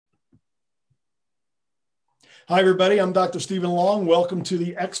Hi, everybody. I'm Dr. Stephen Long. Welcome to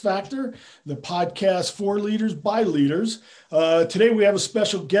the X Factor, the podcast for leaders by leaders. Today, we have a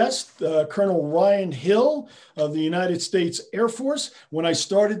special guest, Colonel Ryan Hill of the United States Air Force. When I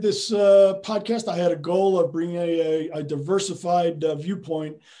started this podcast, I had a goal of bringing a diversified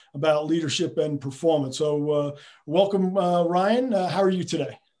viewpoint about leadership and performance. So welcome, Ryan. How are you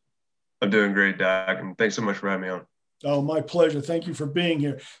today? I'm doing great, Doc, and thanks so much for having me on. Oh, my pleasure. Thank you for being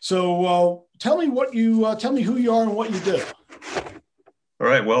here. So tell me tell me who you are and what you do. All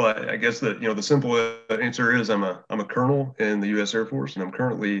right. Well, I guess the simple answer is I'm a colonel in the U.S. Air Force, and I'm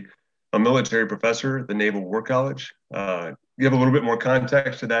currently a military professor at the Naval War College. Give a little bit more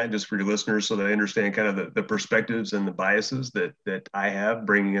context to that, just for your listeners, so they understand kind of the perspectives and the biases that I have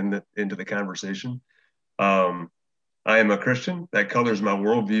bringing into the conversation. Um, I am a Christian. That colors my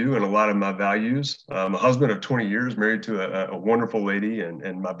worldview and a lot of my values. I'm a husband of 20 years, married to a wonderful lady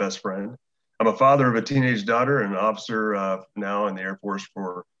and my best friend. I'm a father of a teenage daughter and an officer now in the Air Force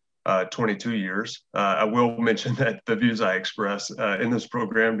for 22 years. I will mention that the views I express in this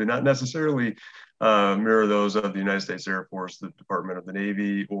program do not necessarily mirror those of the United States Air Force, the Department of the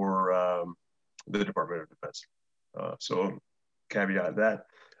Navy, or the Department of Defense. So caveat that.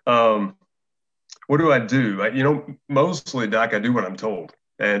 What do I do? Mostly, Doc, I do what I'm told.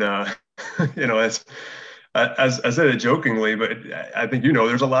 And, as I said it jokingly, but I think,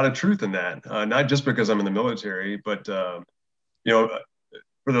 there's a lot of truth in that, not just because I'm in the military, but, you know,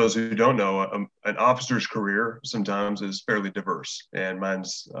 for those who don't know, an officer's career sometimes is fairly diverse, and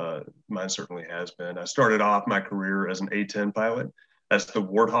mine certainly has been. I started off my career as an A-10 pilot. That's the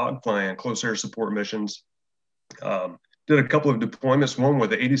Warthog, flying close air support missions. Did a couple of deployments, one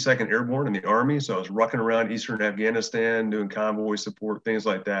with the 82nd Airborne in the Army. So I was rucking around Eastern Afghanistan, doing convoy support, things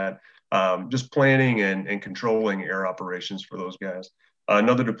like that, just planning and controlling air operations for those guys.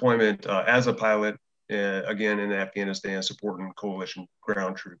 Another deployment as a pilot, again in Afghanistan, supporting coalition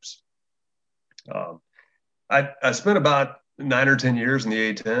ground troops. I spent about 9 or 10 years in the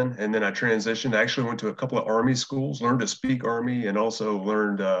A-10, and then I transitioned. I actually went to a couple of Army schools, learned to speak Army, and also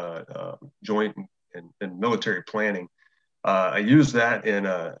learned joint and military planning. I used that in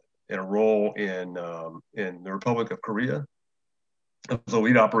a role in the Republic of Korea. I was the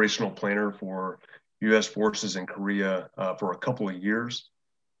lead operational planner for U.S. forces in Korea for a couple of years.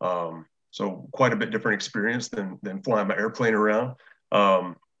 So quite a bit different experience than flying my airplane around,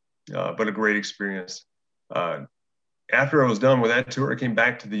 but a great experience. After I was done with that tour, I came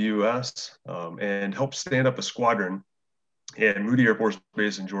back to the U.S. And helped stand up a squadron at Moody Air Force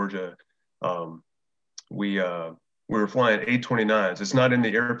Base in Georgia. We were flying A-29s. It's not in the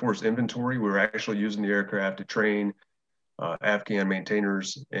Air Force inventory. We were actually using the aircraft to train Afghan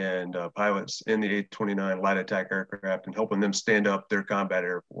maintainers and pilots in the A-29 light attack aircraft and helping them stand up their combat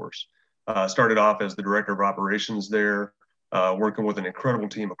air force. Started off as the director of operations there, working with an incredible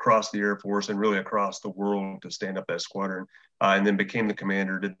team across the Air Force and really across the world to stand up that squadron, and then became the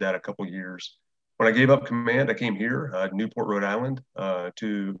commander, did that a couple years. When I gave up command, I came here, Newport, Rhode Island,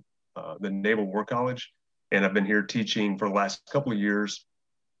 to the Naval War College. And I've been here teaching for the last couple of years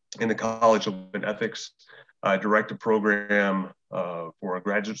in the College of Ethics. I direct a program for a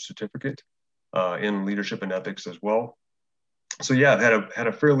graduate certificate in leadership and ethics as well. So yeah, I've had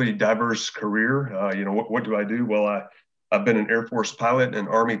a fairly diverse career. What do I do? Well, I've been an Air Force pilot, an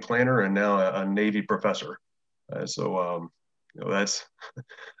Army planner, and now a Navy professor. That's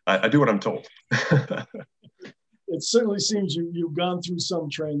I do what I'm told. It certainly seems you've gone through some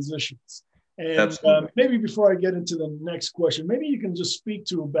transitions. And Absolutely. maybe before I get into the next question, maybe you can just speak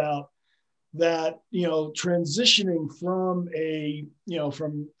to about that, transitioning from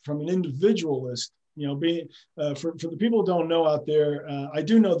from an individualist, being for the people who don't know out there, I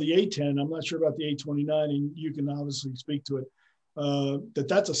do know the A-10. I'm not sure about the A-29, and you can obviously speak to it.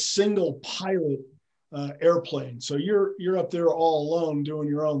 That's a single pilot airplane. So you're up there all alone doing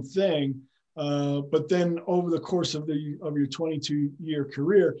your own thing. But then over the course of your 22-year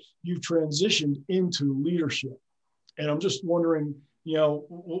career, you've transitioned into leadership. And I'm just wondering,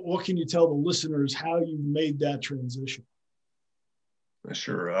 what can you tell the listeners how you made that transition?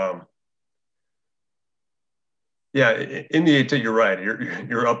 Sure. Yeah, in the AT, you're right.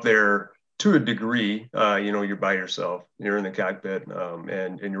 You're up there to a degree. You're by yourself. You're in the cockpit,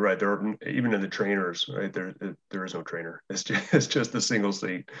 and you're right. There are, even in the trainers, right? There is no trainer. It's just a single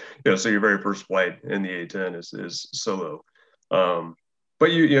seat. So your very first flight in the A-10 is solo.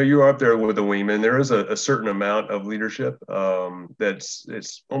 But you're up there with the wingman. There is a certain amount of leadership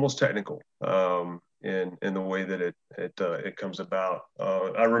it's almost technical in the way that it comes about.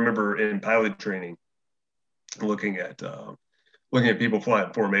 I remember in pilot training looking at looking at people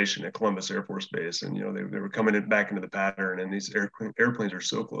flying formation at Columbus Air Force Base, and they were coming back into the pattern, and these airplanes are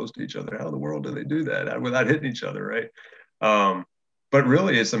so close to each other. How in the world do they do that without hitting each other, right? But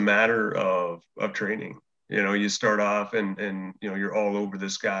really, it's a matter of training. You start off and you're all over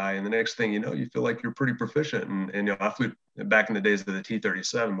this guy, and the next thing you know, you feel like you're pretty proficient. And I flew back in the days of the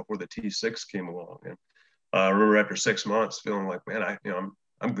T-37 before the T-6 came along, and I remember after 6 months feeling like, man,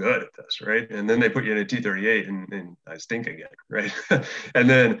 I'm good at this, right? And then they put you in a T-38 and I stink again, right? And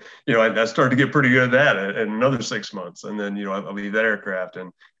then, I started to get pretty good at that in another 6 months. And then, I leave that aircraft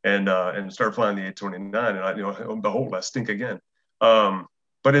and start flying the A-29, and behold, I stink again.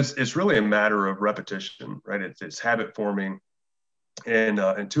 But it's really a matter of repetition, right? It's habit forming, and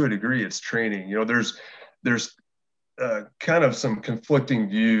to a degree, it's training. There's kind of some conflicting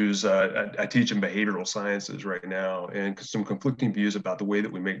views. I teach in behavioral sciences right now, and some conflicting views about the way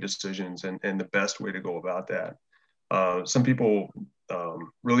that we make decisions and the best way to go about that. Some people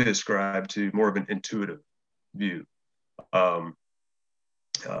really ascribe to more of an intuitive view. Um,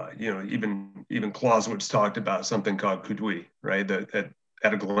 even Clausewitz talked about something called coup d'oeil, right? That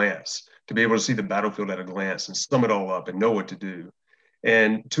at a glance, to be able to see the battlefield at a glance and sum it all up and know what to do.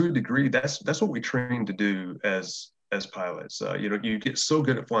 And to a degree, that's what we train to do as pilots. You get so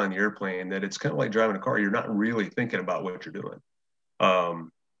good at flying the airplane that it's kind of like driving a car. You're not really thinking about what you're doing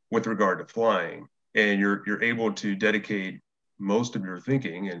with regard to flying, and you're able to dedicate most of your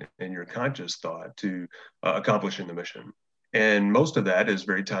thinking and your conscious thought to accomplishing the mission. And most of that is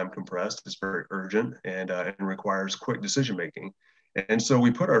very time compressed. It's very urgent and requires quick decision making. And so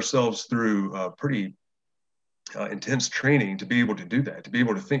we put ourselves through pretty intense training to be able to do that, to be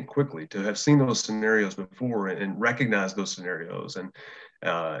able to think quickly, to have seen those scenarios before and recognize those scenarios,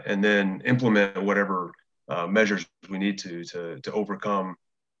 and then implement whatever measures we need to overcome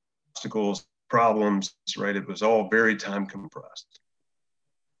obstacles, problems. Right? It was all very time compressed.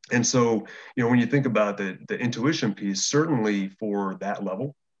 And so, when you think about the intuition piece, certainly for that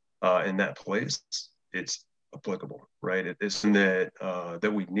level in that place, it's applicable, right? It's something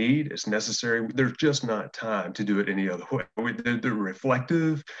that we need. It's necessary. There's just not time to do it any other way. The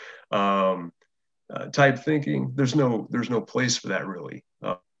reflective type thinking, there's no place for that really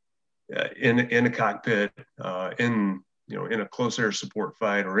in a cockpit, in a close air support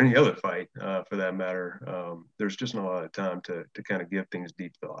fight or any other fight for that matter. There's just not a lot of time to kind of give things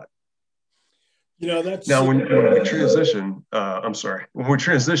deep thought. That's Now, when we transition, I'm sorry, when we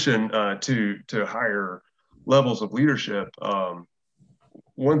transition to higher levels of leadership,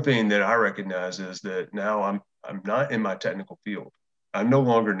 one thing that I recognize is that now I'm not in my technical field. I'm no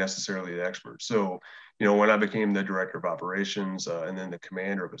longer necessarily the expert. So, when I became the director of operations and then the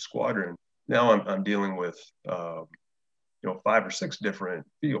commander of a squadron, now I'm dealing with 5 or 6 different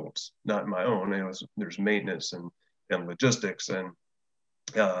fields, not my own. There's maintenance and logistics and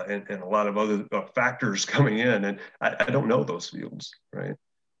a lot of other factors coming in, and I don't know those fields, right?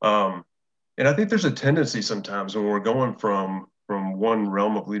 And I think there's a tendency sometimes when we're going from one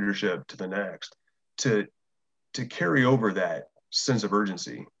realm of leadership to the next to carry over that sense of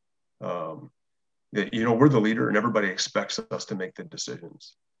urgency. That we're the leader and everybody expects us to make the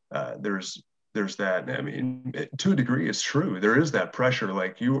decisions. There's that. I mean, to a degree, it's true. There is that pressure,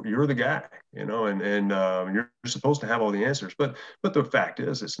 like you're the guy, and you're supposed to have all the answers. But the fact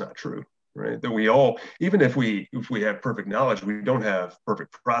is, it's not true, right? That we all, even if we have perfect knowledge, we don't have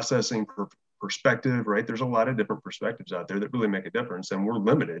perfect processing, perfect perspective, right? There's a lot of different perspectives out there that really make a difference, and we're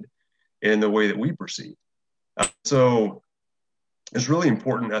limited in the way that we perceive. So it's really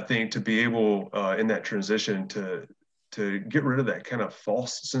important, I think, to be able in that transition to get rid of that kind of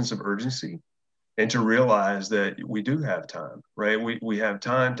false sense of urgency and to realize that we do have time, right? We have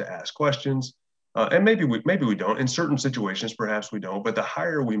time to ask questions, and maybe we don't. In certain situations, perhaps we don't. But the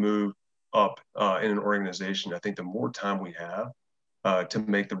higher we move up in an organization, I think the more time we have to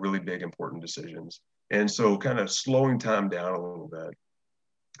make the really big, important decisions. And so, kind of slowing time down a little bit,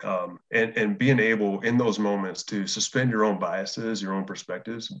 and being able in those moments to suspend your own biases, your own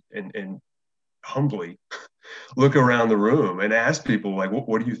perspectives, and humbly look around the room and ask people like,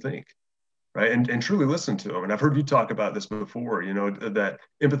 what do you think? Right. And truly listen to them. And I've heard you talk about this before, that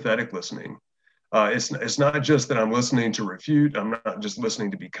empathetic listening. It's not just that I'm listening to refute. I'm not just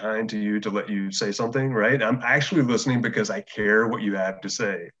listening to be kind to you, to let you say something, right? I'm actually listening because I care what you have to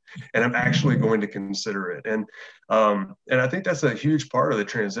say, and I'm actually going to consider it. And I think that's a huge part of the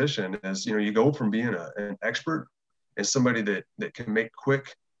transition is, you go from being an expert and somebody that can make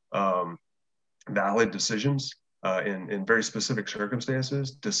quick, valid decisions in very specific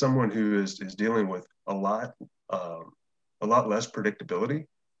circumstances to someone who is dealing with a lot less predictability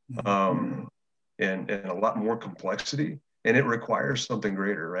and a lot more complexity. and it requires something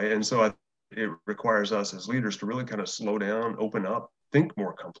greater, right? And so it requires us as leaders to really kind of slow down, open up, think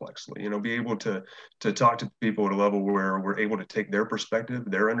more complexly, be able to talk to people at a level where we're able to take their perspective,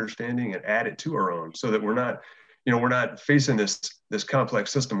 their understanding, and add it to our own, so that we're not facing this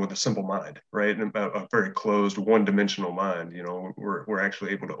complex system with a simple mind, right? And a very closed, one-dimensional mind. We're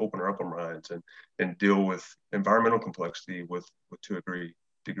actually able to open up our minds and deal with environmental complexity with to a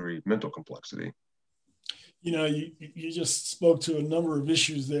degree mental complexity. You just spoke to a number of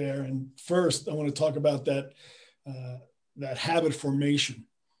issues there, and first I want to talk about that habit formation.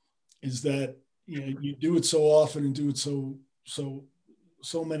 Is that you do it so often and do it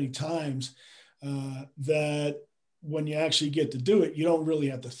so many times that when you actually get to do it, you don't really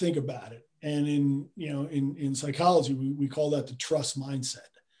have to think about it. And in psychology, we call that the trust mindset.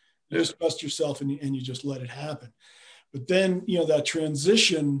 You just trust yourself and you just let it happen. But then that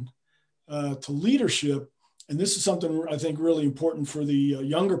transition to leadership. And this is something I think really important for the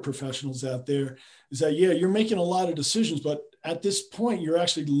younger professionals out there, is that, you're making a lot of decisions, but at this point, you're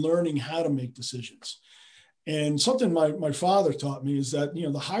actually learning how to make decisions. And something my father taught me is that,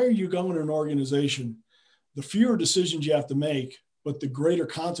 the higher you go in an organization, the fewer decisions you have to make, but the greater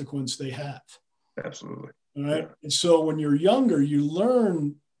consequence they have. Absolutely. All right. Yeah. And so when you're younger, you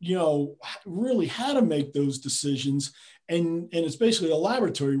learn, really how to make those decisions. And it's basically a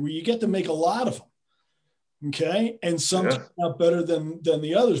laboratory where you get to make a lot of them. Okay. And some turn out better than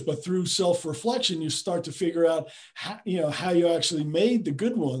the others, but through self-reflection, you start to figure out how you actually made the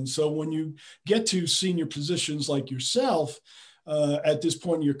good ones. So when you get to senior positions like yourself at this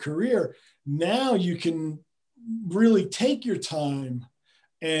point in your career, now you can really take your time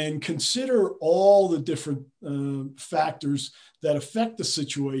and consider all the different factors that affect the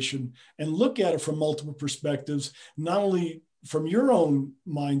situation and look at it from multiple perspectives, not only from your own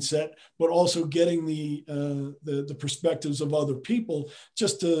mindset, but also getting the perspectives of other people,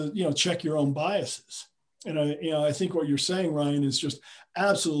 just to check your own biases. And I think what you're saying, Ryan, is just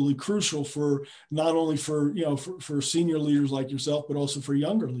absolutely crucial for not only for senior leaders like yourself, but also for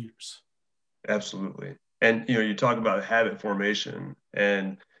younger leaders. Absolutely. And you talk about habit formation,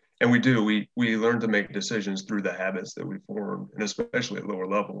 and we learn to make decisions through the habits that we formed, and especially at lower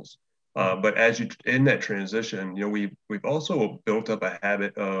levels. But as you in that transition, we've also built up a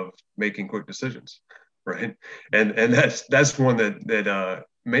habit of making quick decisions, right? And that's one that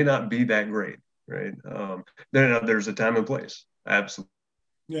may not be that great, right? There's a time and place, absolutely.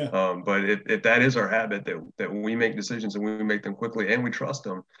 Yeah. But if that is our habit, that we make decisions and we make them quickly and we trust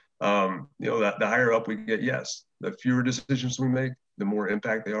them, that the higher up we get, yes, the fewer decisions we make, the more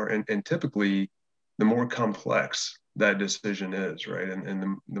impact they are, and typically the more complex that decision is, right?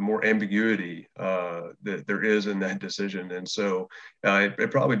 And the more ambiguity that there is in that decision. And so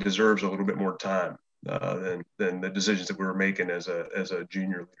it probably deserves a little bit more time than the decisions that we were making as a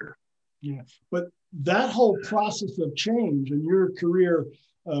junior leader. Yeah, but that whole process of change in your career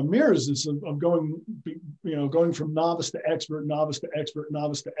mirrors this of going from novice to expert, novice to expert,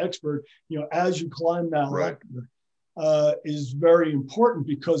 novice to expert, as you climb that ladder, is very important,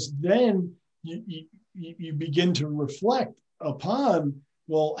 because then you begin to reflect upon,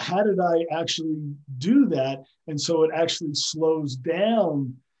 well, how did I actually do that? And so it actually slows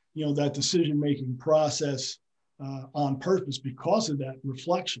down, that decision-making process on purpose because of that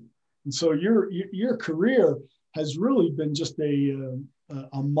reflection. And so your career has really been just a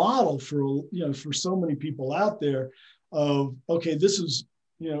model for so many people out there of, okay, this is,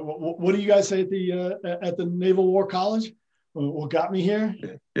 what do you guys say at the Naval War College? What got me here?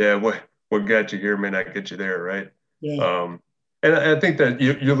 Yeah, what got you here may not get you there, right? Yeah. And I think that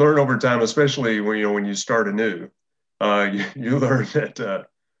you learn over time, especially when you start anew, you learn that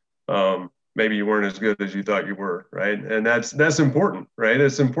maybe you weren't as good as you thought you were, right? And that's important, right?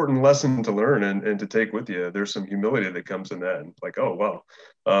 It's an important lesson to learn and to take with you. There's some humility that comes in that, and like, oh wow,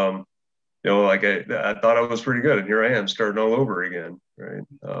 like I thought I was pretty good, and here I am starting all over again, right?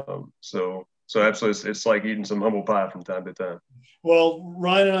 So absolutely, it's like eating some humble pie from time to time. Well,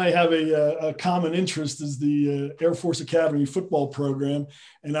 Ryan and I have a common interest, is the Air Force Academy football program,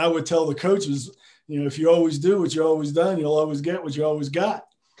 and I would tell the coaches, if you always do what you always done, you'll always get what you always got.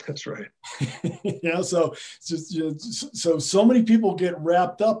 That's right. So many people get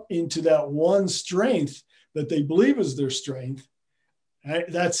wrapped up into that one strength that they believe is their strength,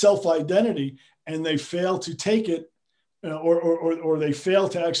 right? That self-identity, and they fail to take it, or they fail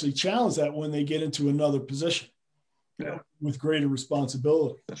to actually challenge that when they get into another position, with greater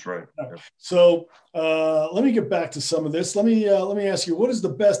responsibility. That's right. Yeah. So let me get back to some of this. Let me ask you, what is the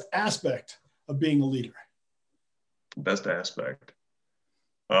best aspect of being a leader? Best aspect.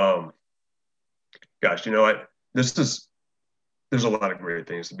 Gosh, this is there's a lot of great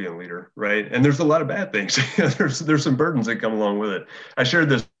things to be a leader, right? And there's a lot of bad things. There's some burdens that come along with it. I shared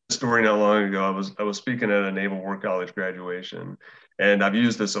this story not long ago. I was speaking at a Naval War College graduation, and I've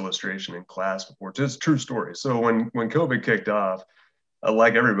used this illustration in class before. It's a true story. So when COVID kicked off,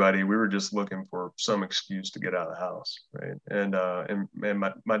 like everybody, we were just looking for some excuse to get out of the house, right? And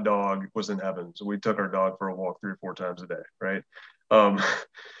my dog was in heaven, so we took our dog for a walk 3 or 4 times a day, right? Um,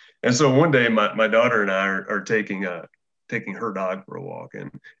 and so one day, my daughter and I are taking her dog for a walk, and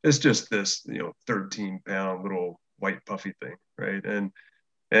it's just this 13-pound little white puffy thing, right?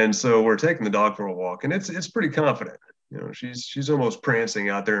 And so we're taking the dog for a walk, and it's pretty confident. She's almost prancing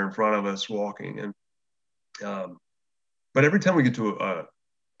out there in front of us walking, and but every time we get to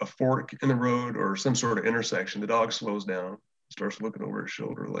a fork in the road or some sort of intersection, the dog slows down, starts looking over his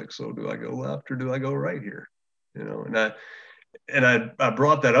shoulder, like, so do I go left or do I go right here? And I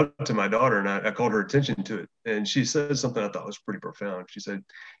brought that up to my daughter, and I called her attention to it. And she said something I thought was pretty profound. She said,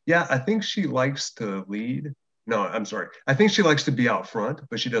 yeah, I think she likes to lead. No, I'm sorry. I think she likes to be out front,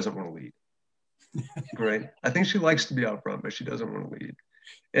 but she doesn't want to lead. Right? I think she likes to be out front, but she doesn't want to lead.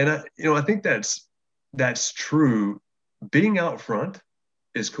 And I think that's true. Being out front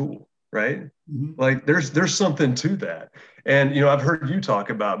is cool, right? Mm-hmm. Like there's something to that. And I've heard you talk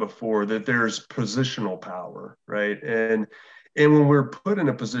about before that there's positional power, right? And when we're put in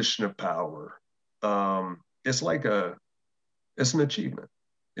a position of power, it's it's an achievement.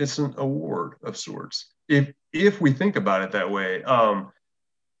 It's an award of sorts. If we think about it that way.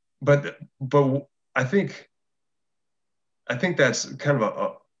 But I think that's kind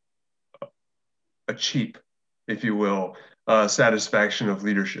of a cheap, if you will, satisfaction of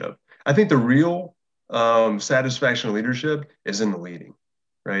leadership. I think the real satisfaction of leadership is in the leading,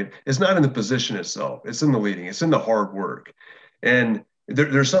 right? It's not in the position itself. It's in the leading. It's in the hard work. And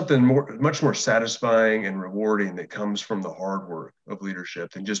there's something much more satisfying and rewarding that comes from the hard work of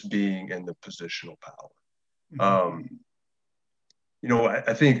leadership than just being in the positional power.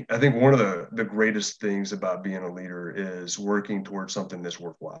 I think one of the greatest things about being a leader is working towards something that's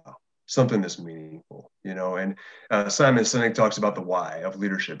worthwhile, something that's meaningful, and Simon Sinek talks about the why of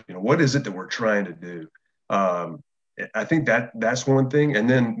leadership. What is it that we're trying to do? I think that's one thing. And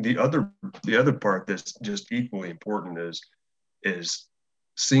then the other part that's just equally important is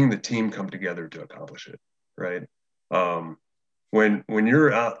seeing the team come together to accomplish it, right? When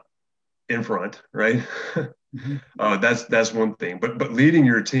you're out in front, right? That's one thing, but leading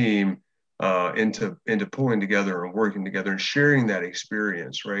your team into pulling together and working together and sharing that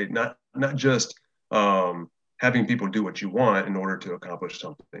experience, right? Not just having people do what you want in order to accomplish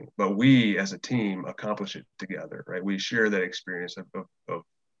something, but we as a team accomplish it together, right? We share that experience of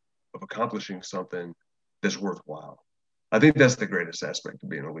accomplishing something that's worthwhile. I think that's the greatest aspect of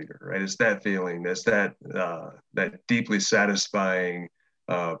being a leader, right? It's that feeling, that's that deeply satisfying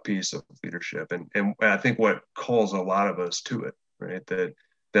piece of leadership, and I think what calls a lot of us to it, right? That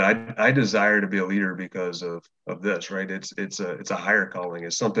I desire to be a leader because of this, right? It's a higher calling.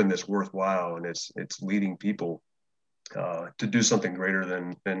 It's something that's worthwhile, and it's leading people to do something greater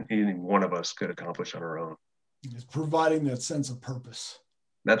than any one of us could accomplish on our own. It's providing that sense of purpose.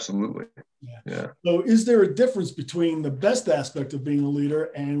 Absolutely. Yeah. So is there a difference between the best aspect of being a leader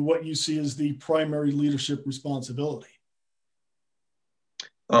and what you see as the primary leadership responsibility?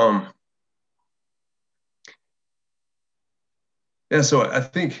 Yeah, so I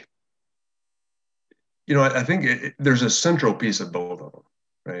think, there's a central piece of both of them,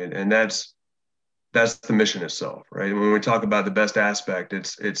 right? And that's the mission itself, right? When we talk about the best aspect,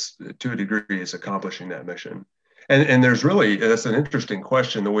 it's to a degree, it's accomplishing that mission. And that's an interesting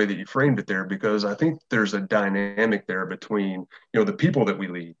question, the way that you framed it there, because I think there's a dynamic there between, the people that we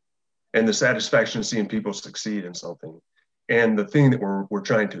lead and the satisfaction of seeing people succeed in something and the thing that we're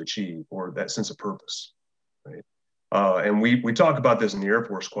trying to achieve, or that sense of purpose, right? And we talk about this in the Air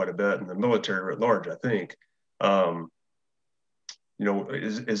Force quite a bit, and the military at large, I think.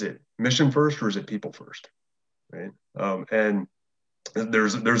 Is it mission first or is it people first, right? And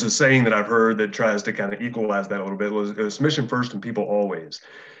there's a saying that I've heard that tries to kind of equalize that a little bit. It was mission first and people always.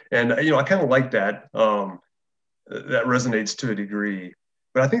 And I kind of like that. That resonates to a degree.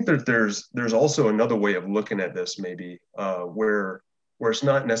 But I think that there's also another way of looking at this, maybe where it's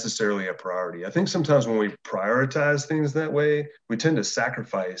not necessarily a priority. I think sometimes when we prioritize things that way, we tend to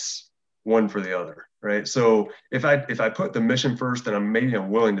sacrifice one for the other, right? So if I put the mission first, then I'm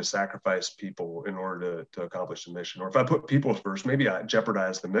willing to sacrifice people in order to accomplish the mission. Or if I put people first, maybe I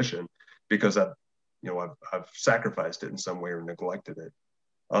jeopardize the mission because I've sacrificed it in some way or neglected it.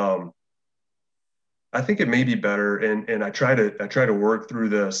 I think it may be better, and I try to work through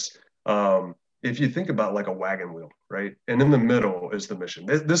this if you think about like a wagon wheel, right? And in the middle is the mission.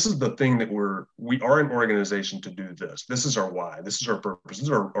 This is the thing that we are an organization to do this. This is our why. This is our purpose. This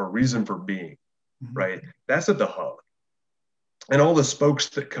is our reason for being, right? That's at the hub. And all the spokes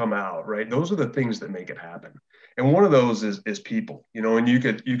that come out, right? Those are the things that make it happen. And one of those is people, and you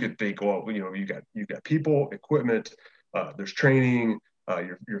could think, well, you got people, equipment, there's training,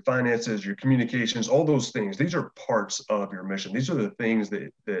 your finances, your communications, all those things. These are parts of your mission. These are the things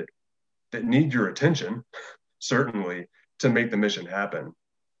that need your attention, certainly, to make the mission happen.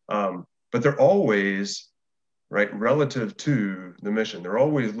 But they're always, right, relative to the mission. They're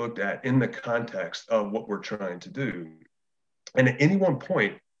always looked at in the context of what we're trying to do. And at any one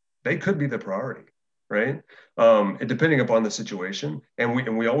point, they could be the priority, right? Depending upon the situation. And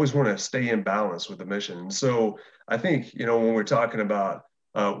we always want to stay in balance with the mission. And so I think, when we're talking about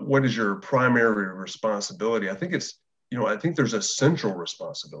what is your primary responsibility, I think I think there's a central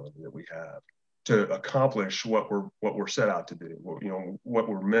responsibility that we have to accomplish what we're set out to do, what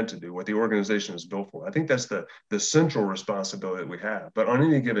we're meant to do, what the organization is built for. I think that's the central responsibility that we have. But on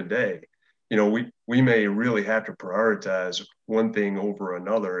any given day, we may really have to prioritize one thing over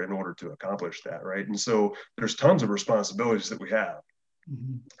another in order to accomplish that, right? And so there's tons of responsibilities that we have,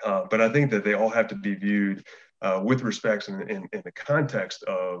 but I think that they all have to be viewed with respect in the context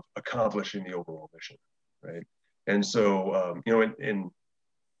of accomplishing the overall mission, right? And so,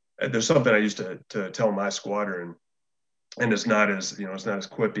 there's something I used to tell my squadron, and it's not as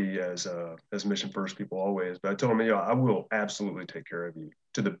quippy as Mission First people always, but I told them, I will absolutely take care of you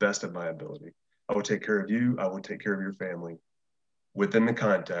to the best of my ability. I will take care of you. I will take care of your family within the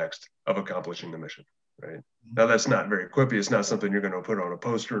context of accomplishing the mission, right? Now that's not very quippy. It's not something you're going to put on a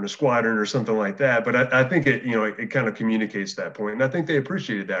poster in a squadron or something like that. But I think it kind of communicates that point. And I think they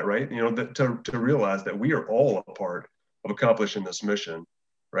appreciated that, right? To realize that we are all a part of accomplishing this mission,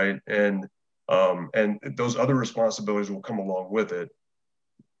 right? And those other responsibilities will come along with it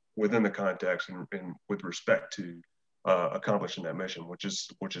within the context and with respect to accomplishing that mission, which is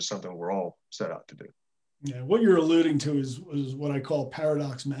something we're all set out to do. Yeah, what you're alluding to is what I call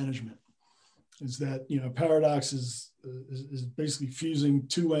paradox management. Is that paradox is basically fusing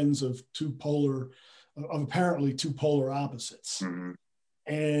two ends of apparently two polar opposites,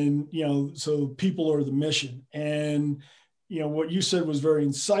 and so people are the mission. And what you said was very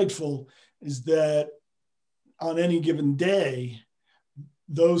insightful. Is that on any given day,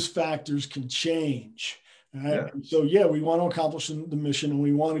 those factors can change. Right? Yeah. So we want to accomplish the mission, and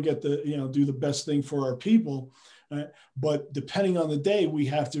we want to get do the best thing for our people. Right? But depending on the day, we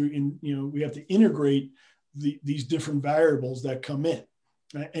have to integrate these different variables that come in,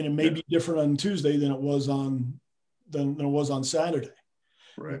 right? And it may be different on Tuesday than it was on Saturday.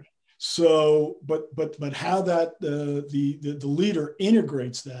 Right. So, but how that the leader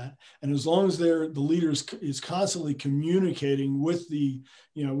integrates that, and as long as the leader is constantly communicating with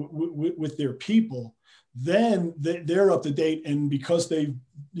with their people, then they're up to date. And because they,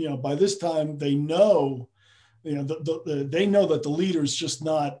 by this time they know, they know that the leader is just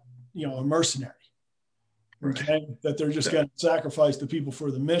not, a mercenary. Okay, right. That they're just going to sacrifice the people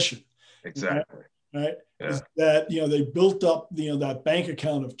for the mission. Exactly. Right. Yeah. Is that they built up that bank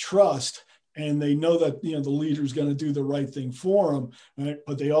account of trust, and they know that the leader is going to do the right thing for them, right?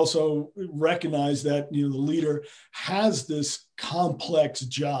 But they also recognize that the leader has this complex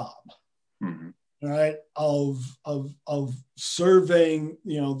job, right, of surveying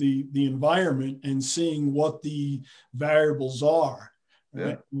the environment and seeing what the variables are,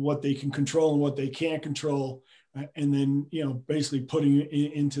 right? What they can control and what they can't control, right? And then basically putting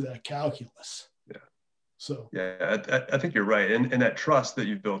it into that calculus. So I think you're right, and that trust that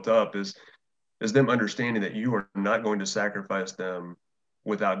you've built up is them understanding that you are not going to sacrifice them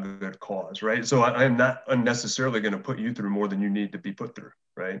without good cause, right? So I am not unnecessarily going to put you through more than you need to be put through,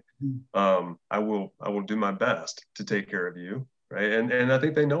 right? I will do my best to take care of you, right? And I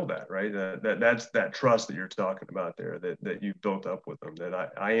think they know that, right? That's that trust that you're talking about there, that you've built up with them,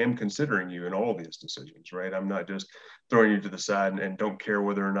 that I am considering you in all these decisions, right? I'm not just throwing you to the side and don't care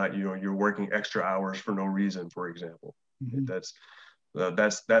whether or not you're working extra hours for no reason, for example. That's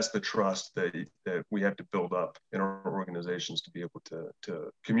the trust that we have to build up in our organizations to be able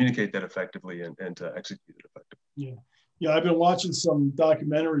to communicate that effectively and to execute it effectively. Yeah. I've been watching some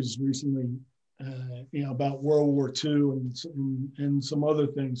documentaries recently, about World War II and some other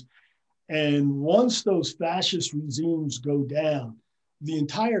things. And once those fascist regimes go down, the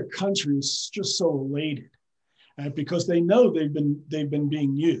entire country is just so elated, because they know they've been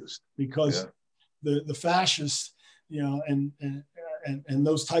being used, because the fascists, and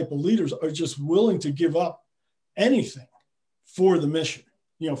those type of leaders are just willing to give up anything for the mission.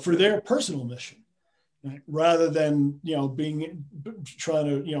 for their personal mission, right? Rather than, trying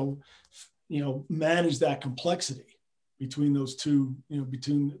to, manage that complexity between those two,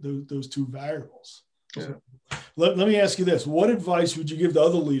 those two variables. Yeah. So let me ask you this. What advice would you give to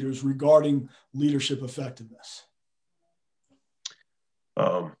other leaders regarding leadership effectiveness?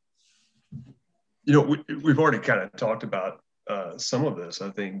 We've already kind of talked about some of this, I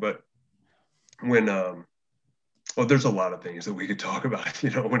think, but when, there's a lot of things that we could talk about,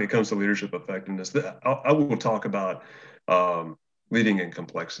 when it comes to leadership effectiveness. I will talk about leading in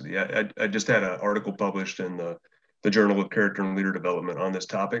complexity. I just had an article published in the Journal of Character and Leader Development on this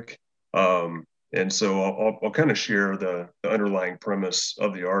topic. And so I'll kind of share the underlying premise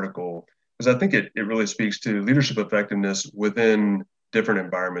of the article, because I think it really speaks to leadership effectiveness within different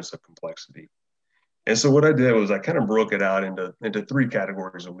environments of complexity. And so what I did was I kind of broke it out into three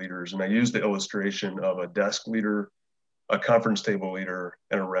categories of leaders. And I used the illustration of a desk leader, a conference table leader,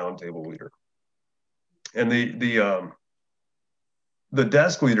 and a round table leader. And the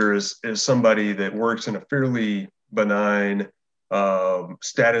desk leader is somebody that works in a fairly benign,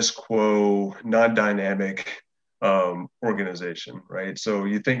 status quo, non-dynamic organization, right? So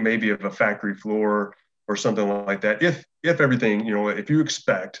you think maybe of a factory floor or something like that. If everything, if you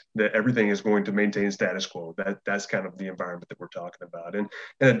expect that everything is going to maintain status quo, that's kind of the environment that we're talking about. And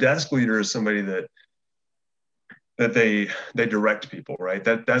a desk leader is somebody that they direct people, right?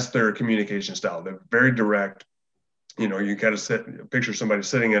 That's their communication style. They're very direct. You kind of picture somebody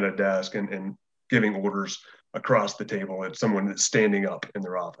sitting at a desk and giving orders across the table at someone that's standing up in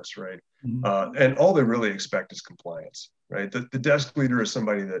their office, right? Mm-hmm. And all they really expect is compliance, right? The desk leader is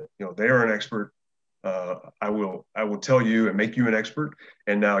somebody that, they are an expert. I will tell you and make you an expert,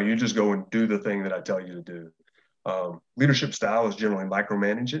 and now you just go and do the thing that I tell you to do. Leadership style is generally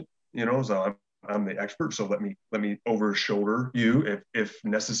micromanage it, so I'm the expert, so let me over shoulder you if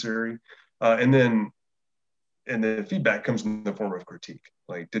necessary, and then feedback comes in the form of critique.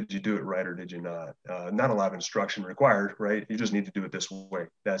 Like, did you do it right or did you not? Not a lot of instruction required, right? You just need to do it this way.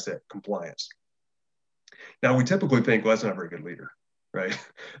 That's it, compliance. Now, we typically think, well, that's not a very good leader, right?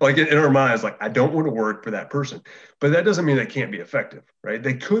 Like in our minds, like, I don't want to work for that person. But that doesn't mean they can't be effective, right?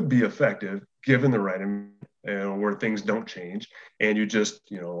 They could be effective given the right environment, where things don't change. And you just,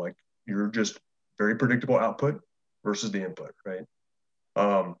 you're just very predictable output versus the input, right?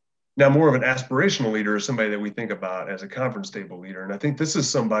 Now, more of an aspirational leader is somebody that we think about as a conference table leader. And I think this is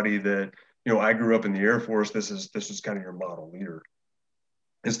somebody that, I grew up in the Air Force. This is kind of your model leader.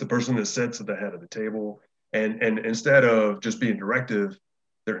 It's the person that sits at the head of the table. And instead of just being directive,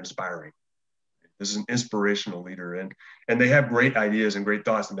 they're inspiring. This is an inspirational leader. And they have great ideas and great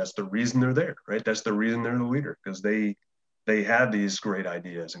thoughts. And that's the reason they're there, right? That's the reason they're the leader, because they have these great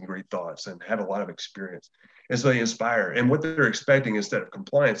ideas and great thoughts and have a lot of experience. And so they inspire. And what they're expecting instead of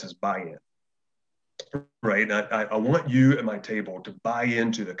compliance is buy-in, right? I want you at my table to buy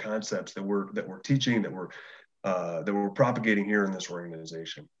into the concepts that we're teaching, that we're propagating here in this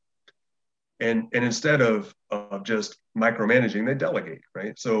organization. And instead of just micromanaging, they delegate,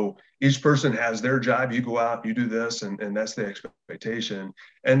 right? So each person has their job. You go out, you do this, and that's the expectation.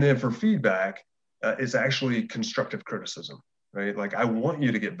 And then for feedback, it's actually constructive criticism, right? Like, I want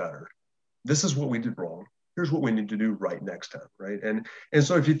you to get better. This is what we did wrong. Here's what we need to do right next time, right? And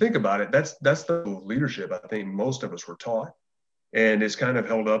so if you think about it, that's the leadership I think most of us were taught, and it's kind of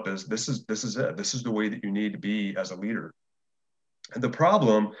held up as this is it. This is the way that you need to be as a leader. And the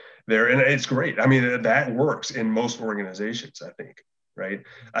problem there, and it's great. I mean, that works in most organizations, I think, right?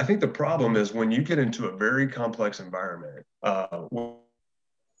 I think the problem is when you get into a very complex environment.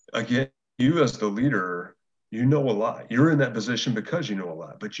 Again, you as the leader, you know a lot. You're in that position because you know a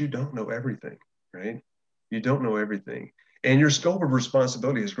lot, but you don't know everything, right? You don't know everything. And your scope of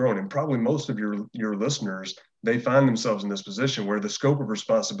responsibility has grown. And probably most of your listeners, they find themselves in this position where the scope of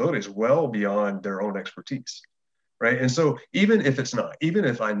responsibility is well beyond their own expertise, right? And so even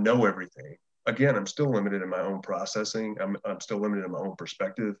if I know everything, again, I'm still limited in my own processing. I'm still limited in my own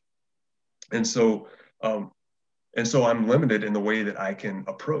perspective. And so I'm limited in the way that I can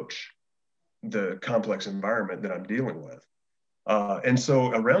approach the complex environment that I'm dealing with. And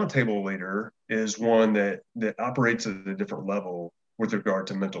so a roundtable leader is one that operates at a different level with regard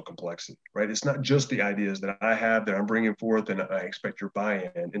to mental complexity, right? It's not just the ideas that I have that I'm bringing forth and I expect your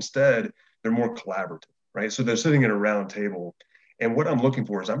buy-in. Instead, they're more collaborative, right? So they're sitting at a round table. And what I'm looking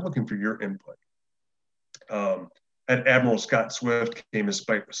for is I'm looking for your input. Admiral Scott Swift came and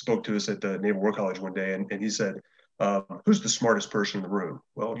spoke to us at the Naval War College one day, and he said, who's the smartest person in the room?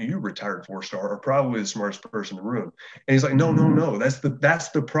 Well, you retired 4-star are probably the smartest person in the room. And he's like, no, that's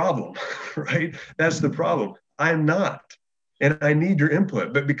the problem, right? That's the problem. I'm not. and I need your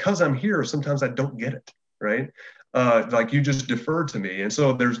input. But because I'm here, sometimes I don't get it, right? Like you just deferred to me. And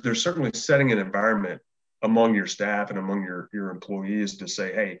so there's certainly setting an environment among your staff and among your employees to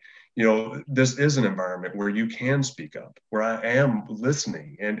say, hey, this is an environment where you can speak up, where I am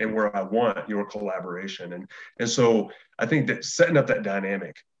listening, and where I want your collaboration. And so I think that setting up that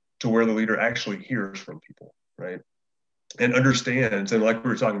dynamic to where the leader actually hears from people, right? And understands, and like we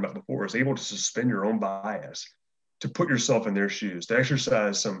were talking about before, is able to suspend your own bias, to put yourself in their shoes, to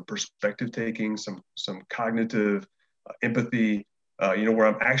exercise some perspective taking, some cognitive empathy, where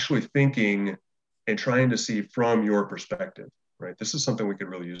I'm actually thinking and trying to see from your perspective, right? This is something we could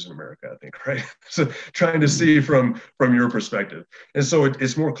really use in America, I think, right? So trying to see from your perspective. And so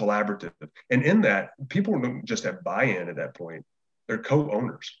it's more collaborative. And in that, people don't just have buy-in at that point, they're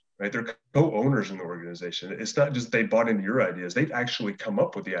co-owners, right? They're co-owners in the organization. It's not just they bought into your ideas; they've actually come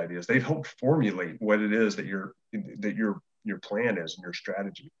up with the ideas. They've helped formulate what it is that your plan is and your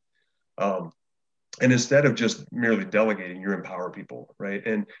strategy. And instead of just merely delegating, you empower people, right?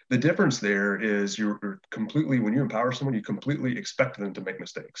 And the difference there is you're completely, when you empower someone, you completely expect them to make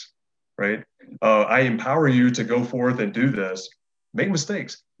mistakes, right? I empower you to go forth and do this, make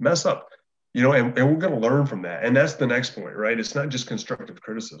mistakes, mess up, and we're going to learn from that. And that's the next point, right? It's not just constructive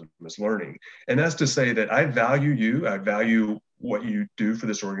criticism, it's learning. And that's to say that I value you, I value what you do for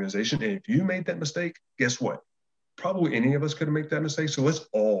this organization. And if you made that mistake, guess what? Probably any of us could have made that mistake. So let's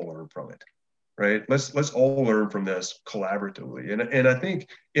all learn from it. Right? Let's all learn from this collaboratively. And I think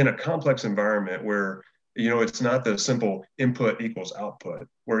in a complex environment where, it's not the simple input equals output,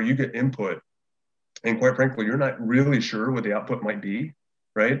 where you get input and quite frankly, you're not really sure what the output might be,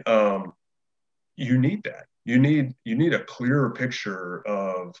 right? You need that. You need a clearer picture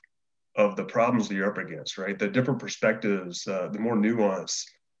of the problems that you're up against, right? The different perspectives, the more nuance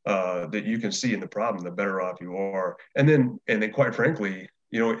that you can see in the problem, the better off you are. And then quite frankly,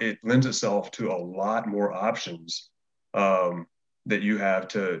 it lends itself to a lot more options that you have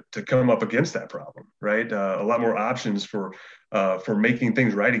to come up against that problem, right? A lot more options for making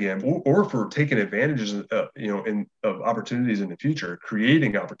things right again, or for taking advantages, of opportunities in the future,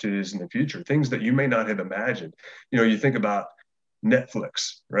 creating opportunities in the future, things that you may not have imagined. You think about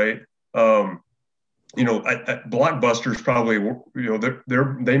Netflix, right? At Blockbuster's probably,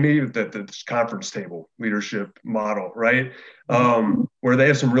 they made this conference table leadership model, right? Where they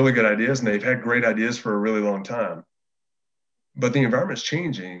have some really good ideas and they've had great ideas for a really long time. But the environment's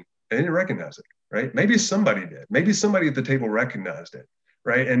changing and they didn't recognize it, right? Maybe somebody did. Maybe somebody at the table recognized it,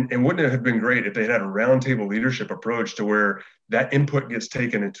 right? And wouldn't it have been great if they had a roundtable leadership approach to where that input gets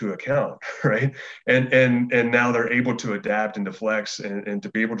taken into account, right? And now they're able to adapt and to flex and to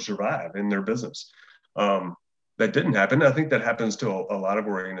be able to survive in their business. That didn't happen. I think that happens to a lot of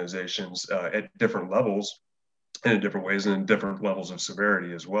organizations at different levels and in different ways and in different levels of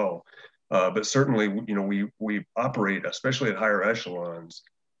severity as well. But certainly, we operate, especially at higher echelons,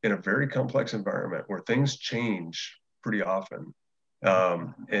 in a very complex environment where things change pretty often,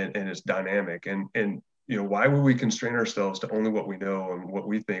 and it's dynamic. And why would we constrain ourselves to only what we know and what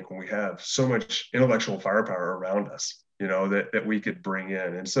we think when we have so much intellectual firepower around us, that we could bring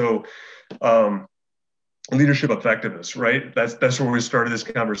in? And so, leadership effectiveness, right? That's where we started this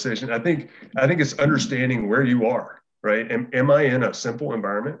conversation. I think it's understanding where you are, right? Am I in a simple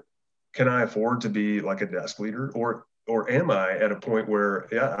environment? Can I afford to be like a desk leader, or am I at a point where,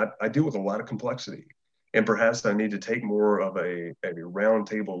 I deal with a lot of complexity, and perhaps I need to take more of a round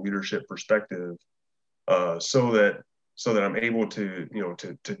table leadership perspective, so that I'm able to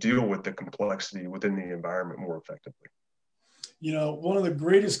deal with the complexity within the environment more effectively. One of the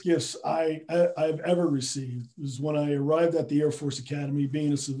greatest gifts I've ever received was when I arrived at the Air Force Academy,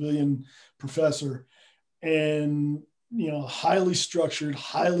 being a civilian professor, and highly structured,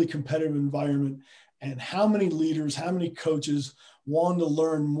 highly competitive environment, and how many leaders, how many coaches wanted to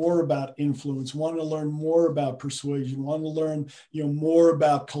learn more about influence, wanted to learn more about persuasion, wanted to learn more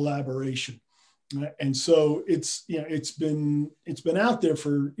about collaboration. And so it's been out there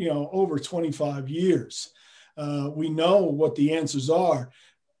for over 25 years. We know what the answers are,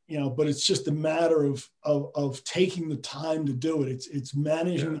 but it's just a matter of taking the time to do it. It's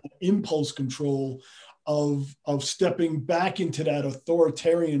managing impulse control of stepping back into that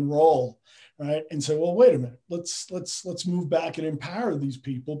authoritarian role, right? And say, well, wait a minute, let's move back and empower these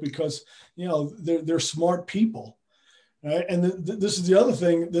people because they're smart people. Right. And this is the other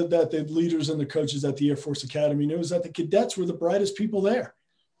thing that the leaders and the coaches at the Air Force Academy knew, is that the cadets were the brightest people there.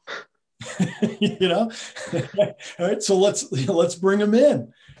 All right. So let's bring them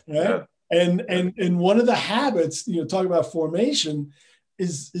in. Right. Yeah. And one of the habits, talk about formation,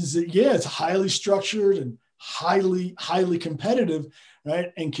 is that, it's highly structured and highly competitive,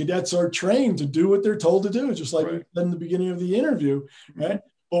 right? And cadets are trained to do what they're told to do, just like you said in the beginning of the interview, right?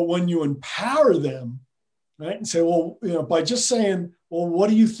 But when you empower them, right, and say, well, by just saying, well, what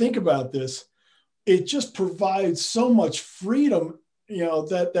do you think about this? It just provides so much freedom,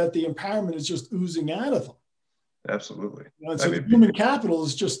 that the empowerment is just oozing out of them. Absolutely. And so the human capital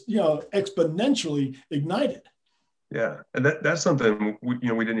is just, exponentially ignited. Yeah. And that's something we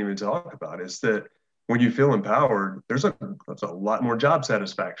didn't even talk about, is that when you feel empowered, there's a lot more job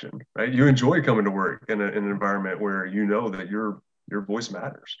satisfaction, right? You enjoy coming to work in an environment where you know that your voice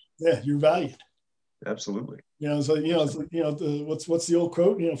matters. Yeah, you're valued. Absolutely. What's the old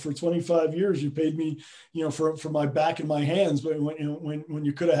quote? For 25 years, you paid me, for my back and my hands, but when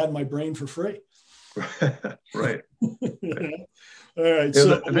you could have had my brain for free. Right. All right.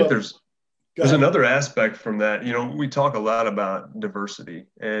 So I think there's another aspect from that. We talk a lot about diversity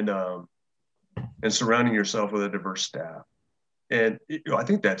and surrounding yourself with a diverse staff, and I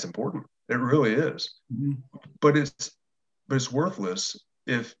think that's important. It really is. Mm-hmm. But it's worthless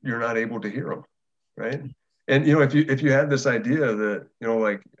if you're not able to hear them, right? And if you have this idea that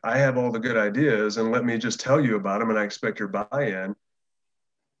like, I have all the good ideas and let me just tell you about them and I expect your buy-in, it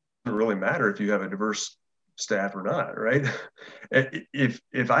doesn't really matter if you have a diverse staff or not, right?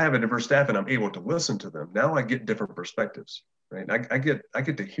 If I have a diverse staff and I'm able to listen to them, now I get different perspectives, right? I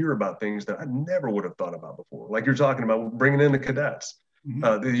get to hear about things that I never would have thought about before. Like you're talking about bringing in the cadets,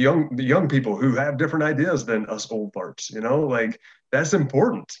 the young people who have different ideas than us old farts. Like that's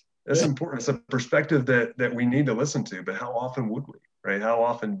important. That's important. It's a perspective that we need to listen to. But how often would we, right? How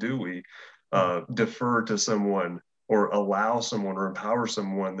often do we defer to someone or allow someone or empower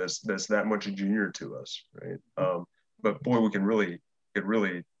someone that's that much junior to us, right? But boy, we could really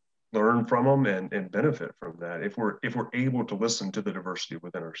learn from them and benefit from that if we're able to listen to the diversity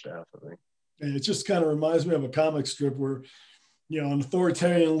within our staff, I think. And it just kind of reminds me of a comic strip where, an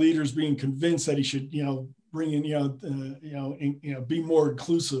authoritarian leader is being convinced that he should, bring in, be more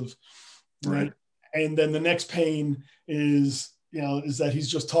inclusive, right? And then the next pain is that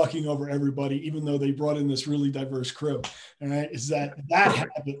he's just talking over everybody, even though they brought in this really diverse crew. All right. Is that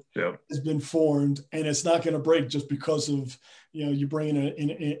habit has been formed, and it's not going to break just because of, you bring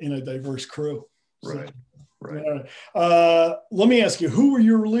in a diverse crew. Right. So, right. Let me ask you, who were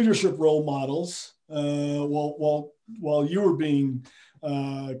your leadership role models while you were being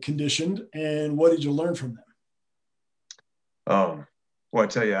conditioned, and what did you learn from them? Well, I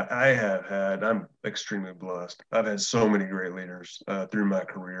tell you, I'm extremely blessed. I've had so many great leaders through my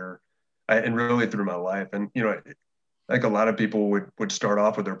career and really through my life. And, like a lot of people would start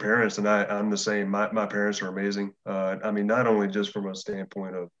off with their parents, and I'm the same. My parents are amazing. Not only just from a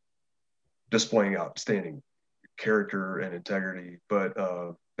standpoint of displaying outstanding character and integrity, but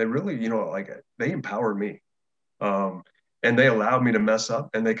they really, they empowered me. And they allowed me to mess up,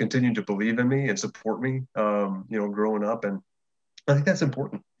 and they continued to believe in me and support me, growing up. And I think that's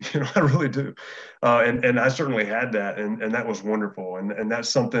important. I really do. And I certainly had that, and that was wonderful. And that's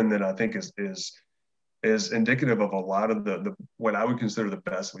something that I think is indicative of a lot of the what I would consider the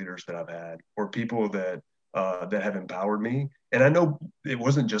best leaders that I've had, or people that have empowered me. And I know it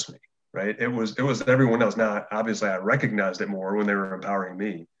wasn't just me, right? It was everyone else. Now, obviously, I recognized it more when they were empowering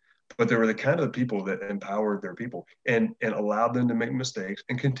me, but they were the kind of people that empowered their people and allowed them to make mistakes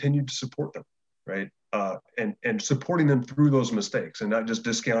and continued to support them, right? And supporting them through those mistakes, and not just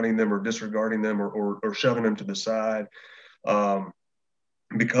discounting them or disregarding them or shoving them to the side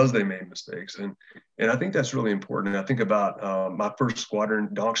because they made mistakes. And I think that's really important. And I think about my first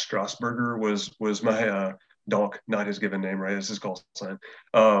squadron. Donk Strasburger was my Donk, not his given name, right? It's his call sign.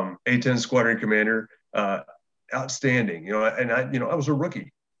 A-10 squadron commander, outstanding. And I was a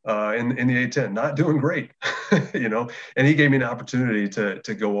rookie in the A-10, not doing great, and he gave me an opportunity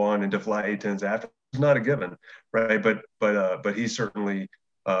to go on and to fly A-10s after. It's not a given, right? But he certainly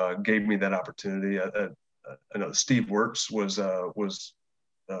gave me that opportunity. I know Steve Wirtz was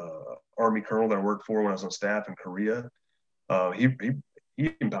Army colonel that I worked for when I was on staff in Korea. He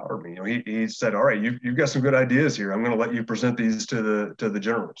empowered me. He said, "All right, you've got some good ideas here. I'm going to let you present these to the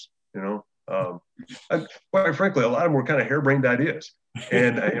generals." And quite frankly, a lot of them were kind of harebrained ideas,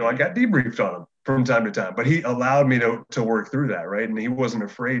 and I got debriefed on them from time to time. But he allowed me to work through that, right? And he wasn't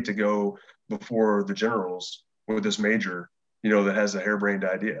afraid to go before the generals with this major, that has a harebrained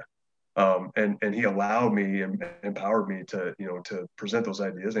idea. And he allowed me and empowered me to present those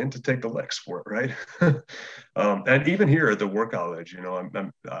ideas and to take the licks for it, right? And even here at the War College,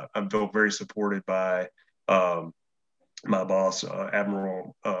 I'm felt very supported by my boss,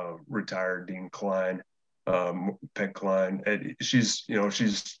 Admiral retired Dean Klein, Peg Klein. And she's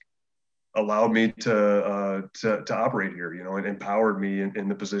allowed me to operate here, and empowered me in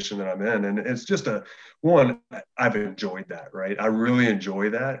the position that I'm in. And it's just I've enjoyed that, right? I really enjoy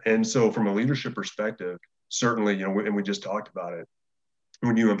that. And so from a leadership perspective, certainly, and we just talked about it,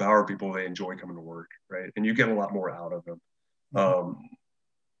 when you empower people, they enjoy coming to work, right? And you get a lot more out of them.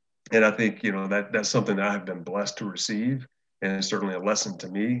 And I think, that's something that I've been blessed to receive. And it's certainly a lesson to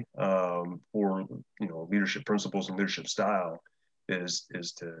me for, leadership principles and leadership style is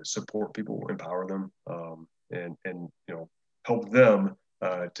to support people, empower them, and help them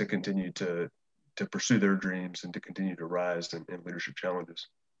to continue to pursue their dreams and to continue to rise in leadership challenges.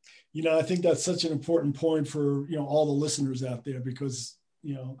 I think that's such an important point for, all the listeners out there, because,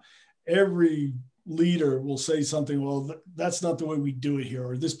 every leader will say something, well, that's not the way we do it here,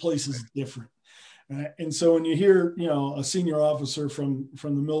 or this place is different. And so when you hear, a senior officer from the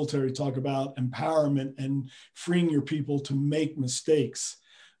military talk about empowerment and freeing your people to make mistakes,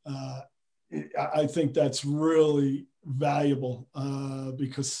 I think that's really valuable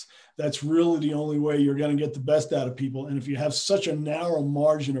because that's really the only way you're going to get the best out of people. And if you have such a narrow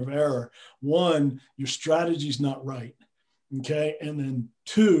margin of error, one, your strategy is not right. Okay. And then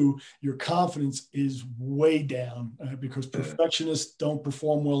two, your confidence is way down because perfectionists don't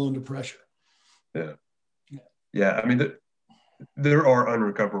perform well under pressure. Yeah. I mean, there are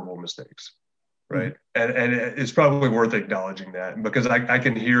unrecoverable mistakes, right? Mm-hmm. And it's probably worth acknowledging that, because I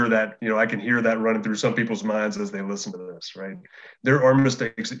can hear that, I can hear that running through some people's minds as they listen to this, right? There are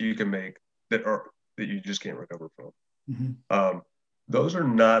mistakes that you can make that you just can't recover from. Mm-hmm. Those are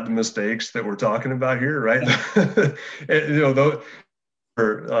not the mistakes that we're talking about here, right? Those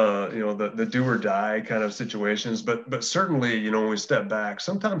are, the do or die kind of situations, but certainly, when we step back,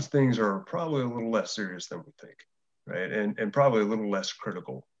 sometimes things are probably a little less serious than we think, right? And probably a little less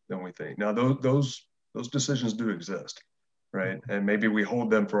critical than we think. Now, those decisions do exist, right? And maybe we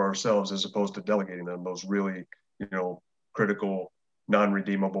hold them for ourselves as opposed to delegating them, those really, critical,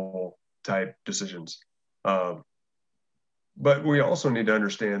 non-redeemable type decisions. But we also need to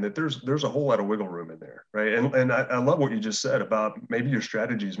understand that there's a whole lot of wiggle room in there, right? And I love what you just said about maybe your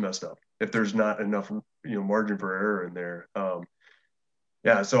strategy is messed up if there's not enough, margin for error in there.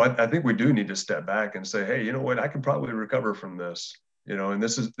 So I think we do need to step back and say, hey, you know what, I can probably recover from this, and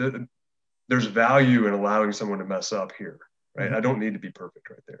there's value in allowing someone to mess up here, right? Mm-hmm. I don't need to be perfect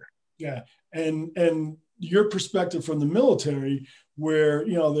right there. Yeah, and your perspective from the military, where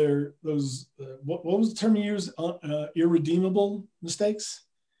there those what was the term you used? Irredeemable mistakes.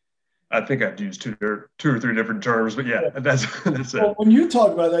 I think I've used two or three different terms, but yeah, that's it. When you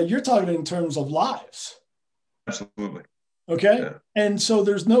talk about that, you're talking in terms of lives. Absolutely. Okay, yeah. And so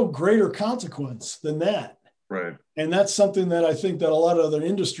there's no greater consequence than that. Right. And that's something that I think that a lot of other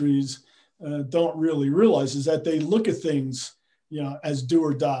industries don't really realize, is that they look at things, as do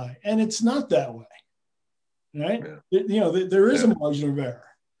or die, and it's not that way. Right. Yeah. There is a margin of error.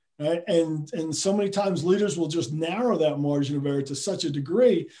 Right. And so many times leaders will just narrow that margin of error to such a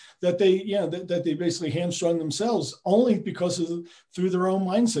degree that that they basically hamstrung themselves only because through their own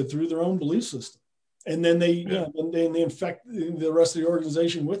mindset, through their own belief system. And then they infect the rest of the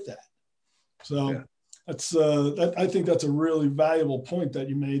organization with that. So that's I think that's a really valuable point that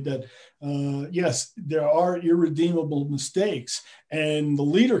you made, that yes, there are irredeemable mistakes, and the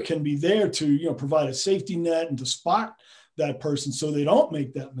leader can be there to provide a safety net and to spot that person so they don't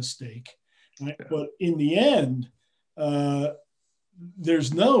make that mistake, right? Yeah. But in the end,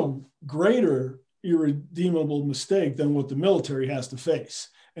 there's no greater irredeemable mistake than what the military has to face.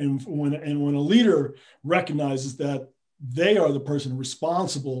 And when a leader recognizes that they are the person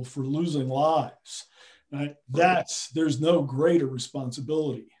responsible for losing lives, right, there's no greater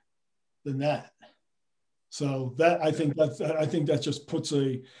responsibility than that. So that I think that just puts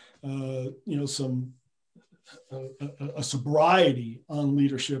a sobriety on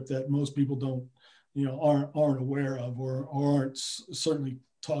leadership that most people don't aren't aware of or aren't certainly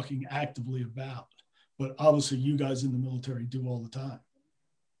talking actively about. But obviously, you guys in the military do all the time.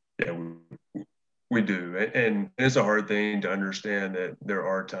 Yeah, we do, and it's a hard thing to understand that there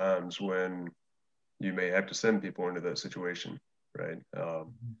are times when you may have to send people into that situation, right?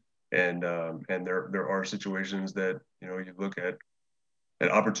 And there are situations that you look at an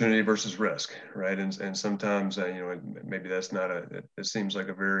opportunity versus risk, right? And sometimes maybe that's not it seems like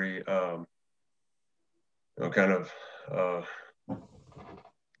a very kind of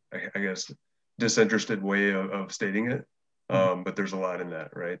I guess disinterested way of stating it, but there's a lot in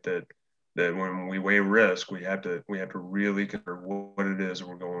that, right? That when we weigh risk, we have to really consider what it is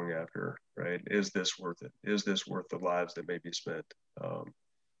we're going after, right? Is this worth it? Is this worth the lives that may be spent?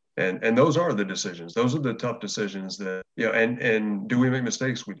 And those are the decisions. Those are the tough decisions that and do we make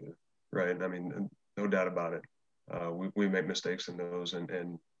mistakes? We do. right? I mean, no doubt about it. We make mistakes in those,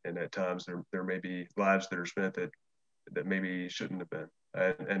 and at times there may be lives that are spent that maybe shouldn't have been.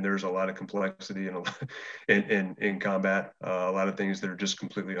 And there's a lot of complexity in combat, a lot of things that are just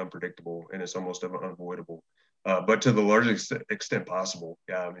completely unpredictable, and it's almost unavoidable. But to the largest extent possible,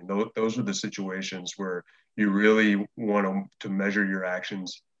 yeah, I mean, those are the situations where you really want to measure your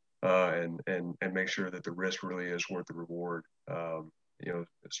actions and make sure that the risk really is worth the reward,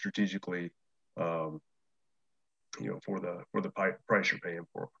 strategically, for the price you're paying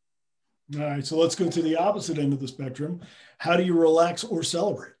for. All right, so let's go to the opposite end of the spectrum. How do you relax or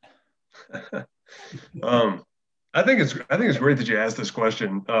celebrate? I think it's great that you asked this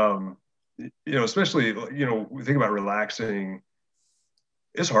question. Especially we think about relaxing.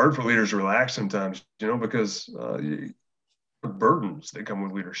 It's hard for leaders to relax sometimes, because burdens that come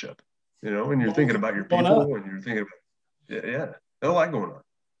with leadership, and you're thinking about your people, and you're thinking about there's a lot going on,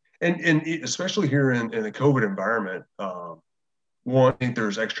 and especially here in the COVID environment. One, I think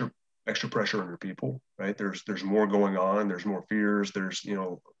there's extra pressure on your people, right? There's more going on. There's more fears. There's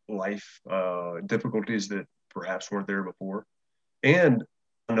life difficulties that perhaps weren't there before. And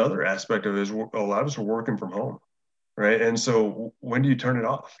another aspect of it is a lot of us are working from home, right? And so when do you turn it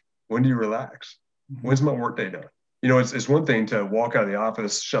off? When do you relax? When's my workday done? It's one thing to walk out of the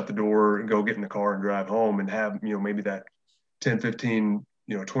office, shut the door, and go get in the car and drive home and have maybe that 10, 15,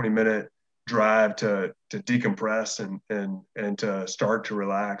 20-minute drive to decompress and to start to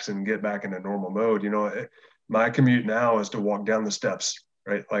relax and get back into normal mode. My commute now is to walk down the steps,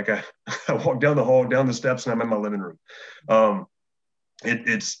 right? Like I walk down the hall, down the steps, and I'm in my living room.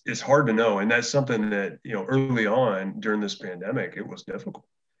 It's hard to know, and that's something that early on during this pandemic, it was difficult.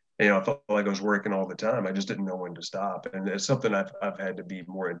 I felt like I was working all the time. I just didn't know when to stop, and it's something I've had to be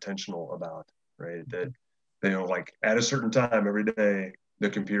more intentional about, right? That like at a certain time every day, the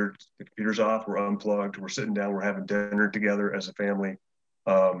computer's off, we're unplugged, we're sitting down, we're having dinner together as a family.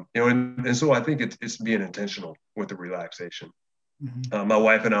 And so I think it's being intentional with the relaxation. My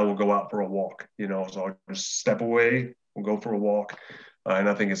wife and I will go out for a walk, so I'll just step away, we'll go for a walk. And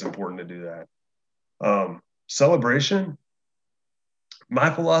I think it's important to do that. Celebration, my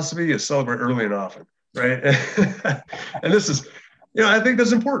philosophy is celebrate early and often, right? And this is, I think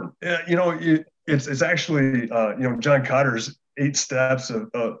that's important. It's actually, John Cotter's 8 steps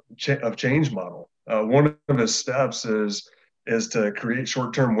of change model. One of his steps is to create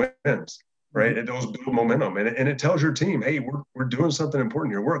short-term wins, right? It does build momentum, and it tells your team, hey, we're doing something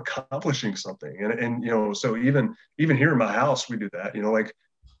important here. We're accomplishing something, and so even here in my house, we do that. Like,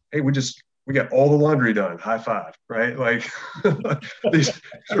 hey, we got all the laundry done. High five, right? Like these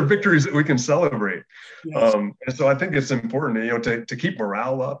are victories that we can celebrate. Yes. And so I think it's important, to keep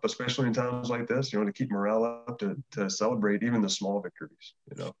morale up, especially in times like this. To keep morale up, to celebrate even the small victories.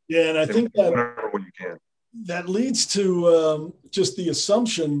 Yeah, and I think that when you can. That leads to just the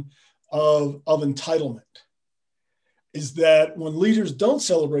assumption of entitlement. Is that when leaders don't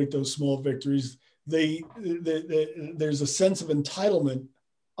celebrate those small victories, there's a sense of entitlement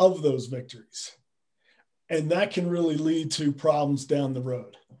of those victories. And that can really lead to problems down the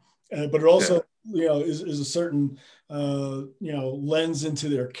road. But it also, is a certain, lens into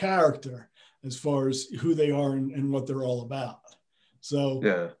their character as far as who they are and what they're all about.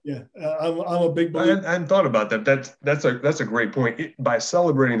 So, I'm a big believer. I hadn't thought about that. That's a great point. By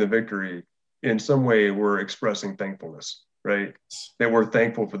celebrating the victory, in some way, we're expressing thankfulness, right? That we're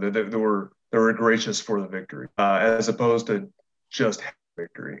thankful for that we're gracious for the victory, as opposed to just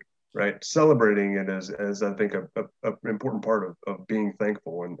victory, right? Celebrating it as I think a important part of being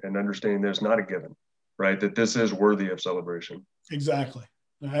thankful and understanding there's not a given, right? That this is worthy of celebration. Exactly.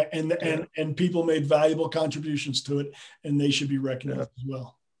 Right. And people made valuable contributions to it, and they should be recognized as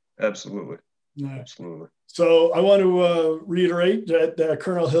well. Absolutely. Right. Absolutely. So I want to reiterate that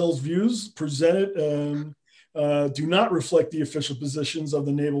Colonel Hill's views presented do not reflect the official positions of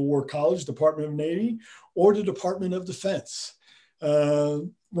the Naval War College, Department of Navy, or the Department of Defense.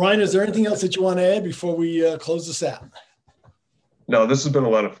 Ryan, is there anything else that you want to add before we close this out? No, this has been a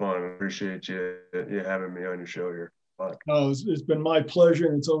lot of fun. I appreciate you having me on your show here. Oh, it's been my pleasure,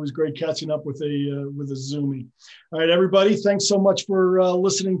 and it's always great catching up with a Zoomie. All right, everybody, thanks so much for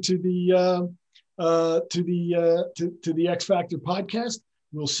listening to the X Factor podcast.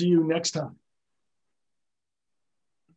 We'll see you next time.